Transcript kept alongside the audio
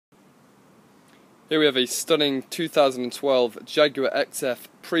Here we have a stunning 2012 Jaguar XF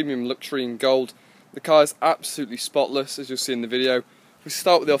Premium Luxury in gold. The car is absolutely spotless, as you'll see in the video. We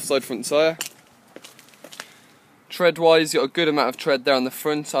start with the offside front tyre. Tread wise, you've got a good amount of tread there on the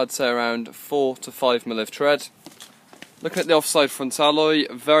front. I'd say around 4 to 5 mil of tread. Looking at the offside front alloy,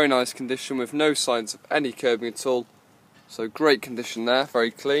 very nice condition with no signs of any curbing at all. So great condition there,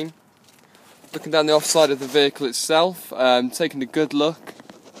 very clean. Looking down the offside of the vehicle itself, taking a good look,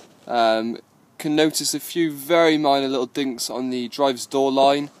 can notice a few very minor little dinks on the driver's door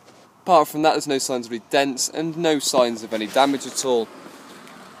line. Apart from that, there's no signs of any dents and no signs of any damage at all.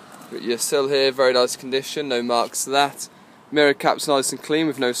 But you're still here, very nice condition, no marks to that. Mirror cap's nice and clean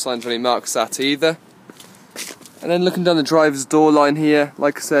with no signs of any marks to that either. And then looking down the driver's door line here,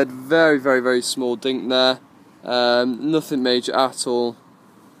 like I said, very small dink there. Nothing major at all,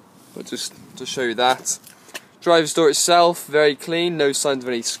 but just to show you that. Driver's door itself, very clean, no signs of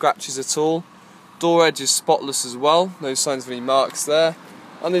any scratches at all. Door edge is spotless as well, no signs of any marks there.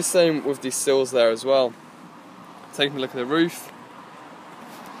 And the same with the sills there as well. Taking a look at the roof.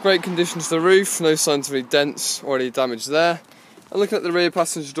 Great condition to the roof, no signs of any dents or any damage there. And looking at the rear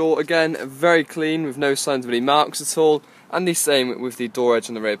passenger door, again, very clean with no signs of any marks at all. And the same with the door edge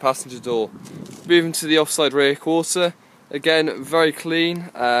on the rear passenger door. Moving to the offside rear quarter, again, very clean.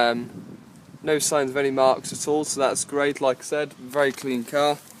 No signs of any marks at all, so that's great. Like I said, very clean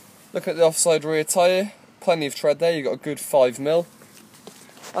car. Looking at the offside rear tyre, plenty of tread there, you've got a good 5 mil.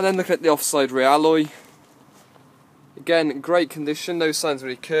 And then looking at the offside rear alloy, again, great condition, no signs of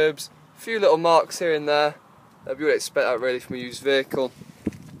any curbs. A few little marks here and there, you would expect that really from a used vehicle.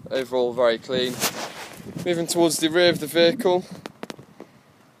 Overall, very clean. Moving towards the rear of the vehicle,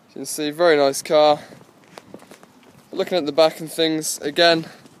 you can see, very nice car. Looking at the back and things, again,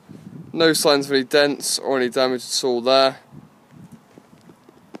 no signs of any dents or any damage at all there.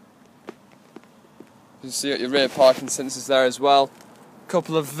 You can see you got your rear parking sensors there as well. A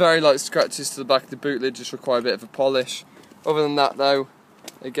couple of very light scratches to the back of the boot lid, just require a bit of a polish. Other than that though,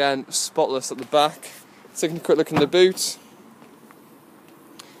 again, spotless at the back. Taking a quick look in the boot. As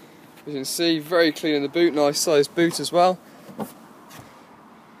you can see, very clean in the boot, nice sized boot as well.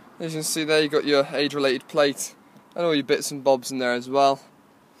 As you can see there, you've got your age-related plate and all your bits and bobs in there as well.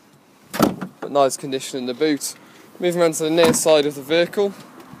 But nice condition in the boot. Moving around to the near side of the vehicle.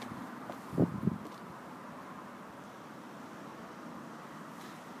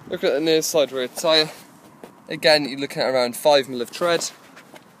 Looking at the near side rear tyre, again you're looking at around 5 mil of tread.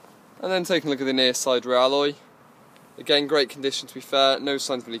 And then taking a look at the near side rear alloy, again great condition to be fair, no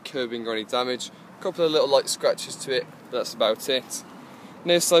signs of any curbing or any damage. A couple of little light scratches to it, but that's about it.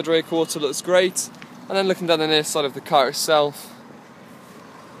 Near side rear quarter looks great. And then looking down the near side of the car itself,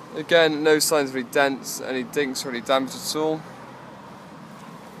 again no signs of any dents, any dinks or any damage at all.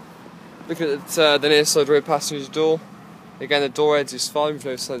 Looking at the near side rear passenger door, again the door edge is fine with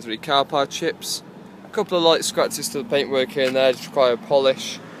no signs of any car part chips. A couple of light scratches to the paintwork here and there, just require a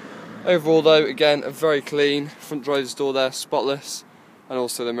polish. Overall though, again, a very clean front driver's door there, spotless, and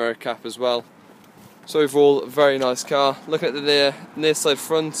also the mirror cap as well. So overall, a very nice car. Looking at the near side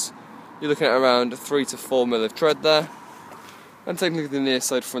front, you're looking at around 3 to 4 mil of tread there. And taking a look at the near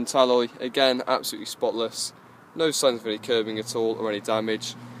side front alloy, again, absolutely spotless. No signs of any curbing at all or any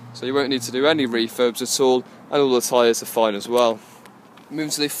damage. So you won't need to do any refurbs at all, and all the tyres are fine as well. Moving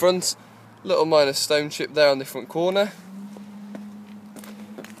to the front, little minor stone chip there on the front corner.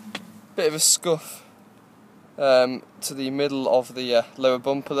 Bit of a scuff to the middle of the lower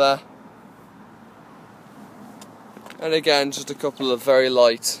bumper there. And again, just a couple of very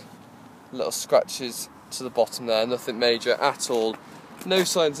light little scratches to the bottom there, nothing major at all. No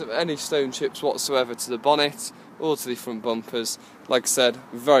signs of any stone chips whatsoever to the bonnet or to the front bumpers. Like I said,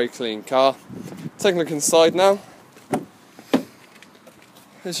 very clean car. Taking a look inside now.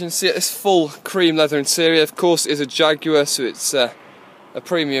 As you can see, this full cream leather interior. Of course it is a Jaguar, so it's a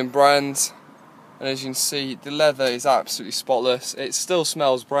premium brand. And as you can see, the leather is absolutely spotless. It still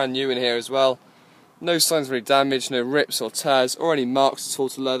smells brand new in here as well. No signs of any damage, no rips or tears or any marks at all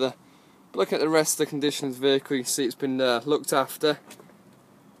to leather. But looking at the rest of the condition of the vehicle, you can see it's been looked after.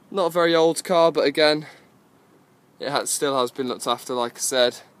 Not a very old car, but again, it still has been looked after, like I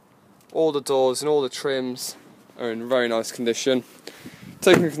said. All the doors and all the trims are in very nice condition.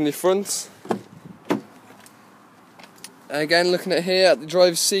 Taking a look in the front. Again, looking at here at the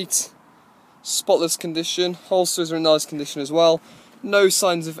driver's seat, spotless condition. Holsters are in nice condition as well. No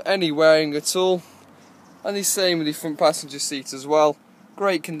signs of any wearing at all. And the same with the front passenger seat as well.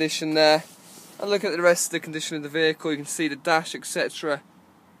 Great condition there. And look at the rest of the condition of the vehicle. You can see the dash, etc.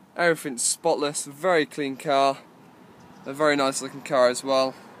 Everything's spotless. Very clean car. A very nice looking car as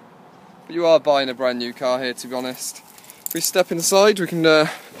well. but you are buying a brand new car here, to be honest. If we step inside, we can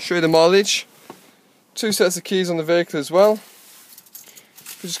show you the mileage. 2 sets of keys on the vehicle as well.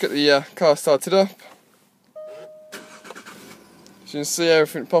 We just get the car started up. As you can see,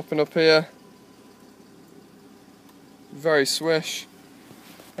 everything popping up here. Very swish.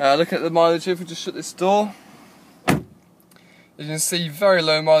 Looking at the mileage here, if we just shut this door, you can see very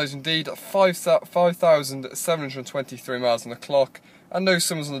low mileage indeed, at 5,723 miles on the clock, and no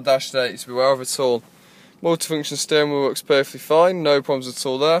summers on the dash today to be aware of at all. Multifunction steering wheel works perfectly fine, no problems at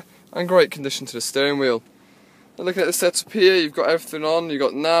all there, and great condition to the steering wheel. And looking at the setup here, you've got everything on. You've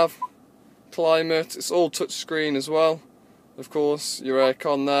got nav, climate, it's all touchscreen as well. Of course, your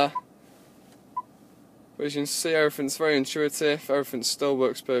aircon there. But as you can see, everything's very intuitive, everything still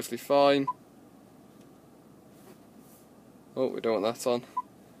works perfectly fine. Oh, we don't want that on.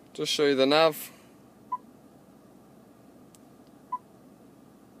 Just show you the nav.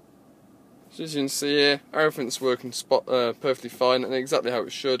 So as you can see here, everything's working perfectly fine and exactly how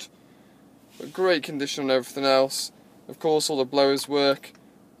it should. A great condition on everything else. Of course, all the blowers work.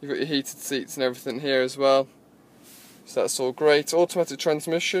 You've got your heated seats and everything here as well. So that's all great. Automatic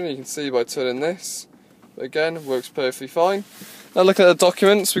transmission, you can see by turning this. But again, works perfectly fine. Now looking at the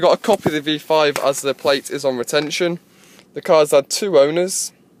documents, we've got a copy of the V5 as the plate is on retention. The car's had 2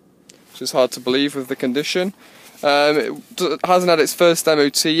 owners, which is hard to believe with the condition. It hasn't had its first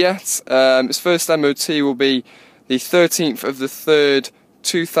MOT yet. Its first MOT will be the 13th of the 3rd,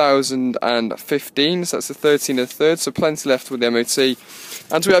 2015, so that's the 13th of the 3rd, so plenty left with the MOT.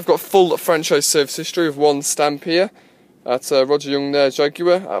 And we have got full franchise service history with 1 stamp here at Roger Young there,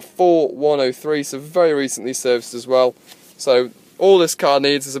 Jaguar, at 4103, so very recently serviced as well. So all this car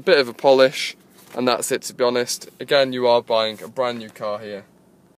needs is a bit of a polish, and that's it, to be honest. Again, you are buying a brand new car here.